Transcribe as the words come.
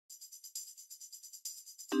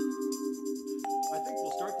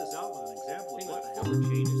number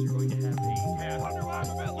changes, you're going to have a tab.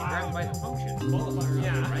 Grabbed by the function.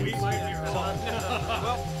 Yeah, right? We might be wrong.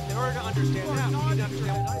 Well, in order to understand that, we need to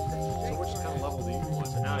understand. So which kind of level do you want?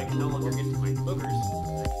 So now I can no longer get to my boogers.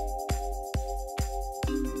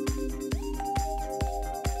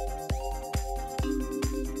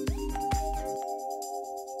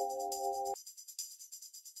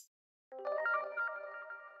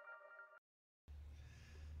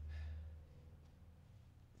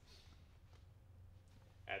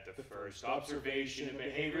 At the first observation of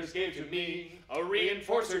behaviors gave to me a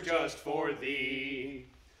reinforcer just for thee.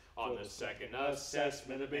 On the second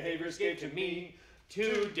assessment of behaviors gave to me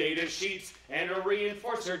 2 data sheets and a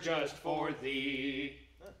reinforcer just for thee.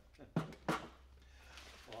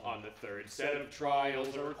 On the third set of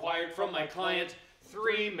trials are required from my client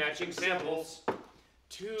 3 matching samples,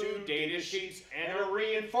 2 data sheets and a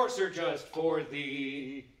reinforcer just for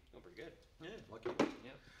thee. Oh, pretty good. Yeah, lucky.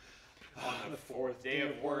 On the 4th day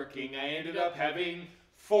of working, I ended up having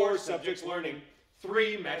 4 subjects learning,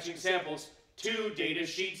 3 matching samples, 2 data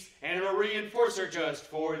sheets, and a reinforcer just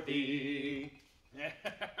for thee.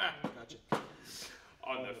 Gotcha.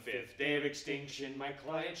 On the 5th day of extinction, my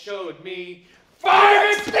client showed me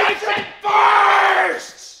 5 extinction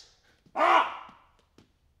bursts!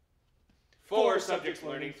 4 subjects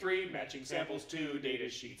learning, 3 matching samples, 2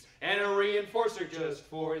 data sheets, and a reinforcer just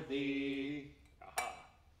for thee.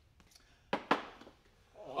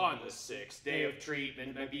 On the 6th day of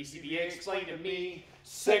treatment, my BCBA explained to me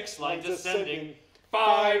 6 lines ascending,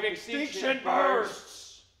 5 extinction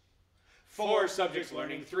bursts. 4 subjects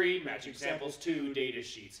learning, 3 matching samples, 2 data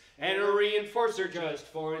sheets, and a reinforcer just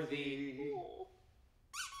for thee.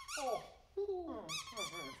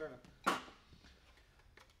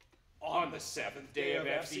 On the 7th day of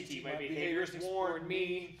FCT, my behaviors warned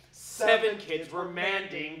me 7 kids were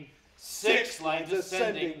manding, 6 lines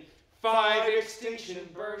ascending, 5 extinction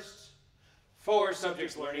bursts, 4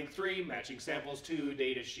 subjects learning, 3 matching samples, 2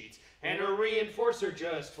 data sheets, and a reinforcer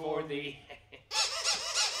just for the...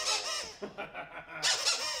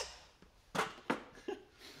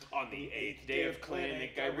 On the 8th day of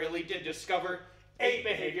clinic, I really did discover 8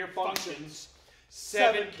 behavior functions.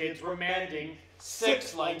 7 kids were manding,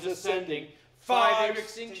 6 lines ascending, 5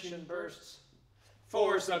 extinction bursts,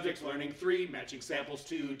 4 subjects learning, 3 matching samples,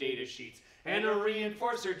 2 data sheets, and a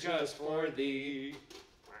reinforcer just for thee.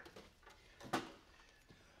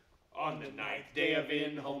 On the 9th day of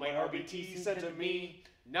in-home, my RBT sent to me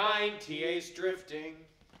 9 TAs drifting,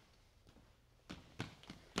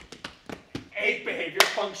 8 behavior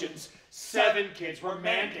functions, 7 kids were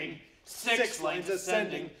manding, 6 lines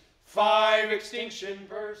ascending, 5 extinction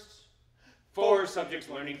bursts, 4 subjects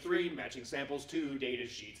learning, 3 matching samples, 2 data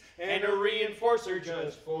sheets, and a reinforcer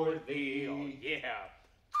just for thee. Oh, yeah.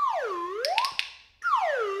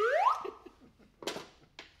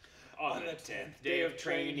 On the 10th day of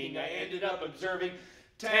training, I ended up observing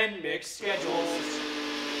 10 mixed schedules,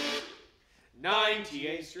 9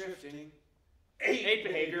 TAs drifting, 8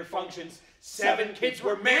 behavior functions, 7 kids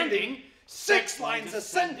were manding, 6 lines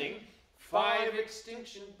ascending, 5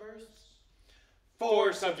 extinction bursts,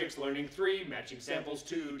 4 subjects learning, 3 matching samples,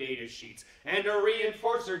 2 data sheets, and a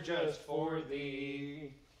reinforcer just for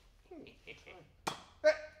thee.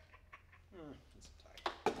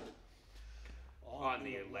 On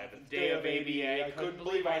the 11th day of ABA, I couldn't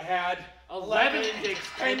believe I had 11 index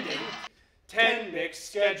pending, 10 mixed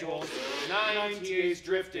schedules, 9 TAs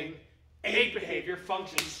drifting, 8 behavior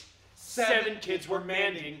functions, 7 kids were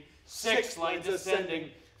manding, 6 lines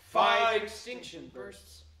ascending, 5 extinction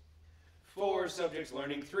bursts, 4 subjects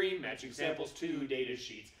learning, 3 matching samples, 2 data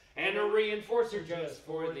sheets, and a reinforcer just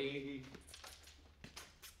for the...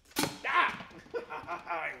 Ah!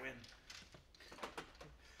 I win.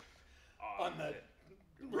 On the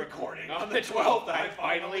recording, on the 12th, I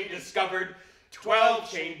finally discovered 12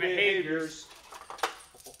 chain behaviors.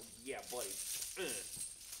 Oh, yeah, buddy.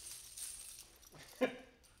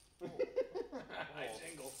 I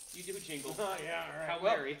jingle. You do jingle. Oh, yeah, all right. How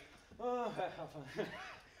very. Oh,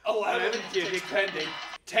 11 kids pending,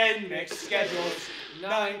 10 mixed schedules,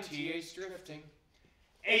 9 TAs drifting,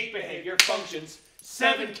 8 behavior functions,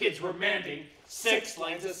 7 kids were manding, 6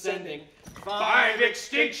 lines ascending, 5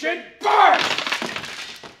 extinction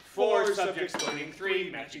bursts, 4 subjects learning, 3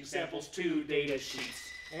 matching samples, 2 data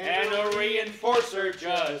sheets, and a reinforcer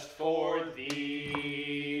just for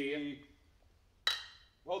thee.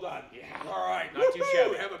 well done. Yeah. All right. Not too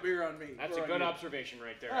shabby. Have a beer on me. That's We're a on good you. observation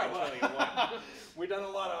right there. All right, I'll tell you what. We've done a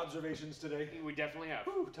lot of observations today. We definitely have.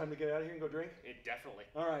 Whew, time to get out of here and go drink. It definitely.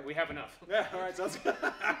 All right. We have enough. Yeah, all right, sounds good.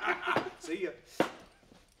 See ya.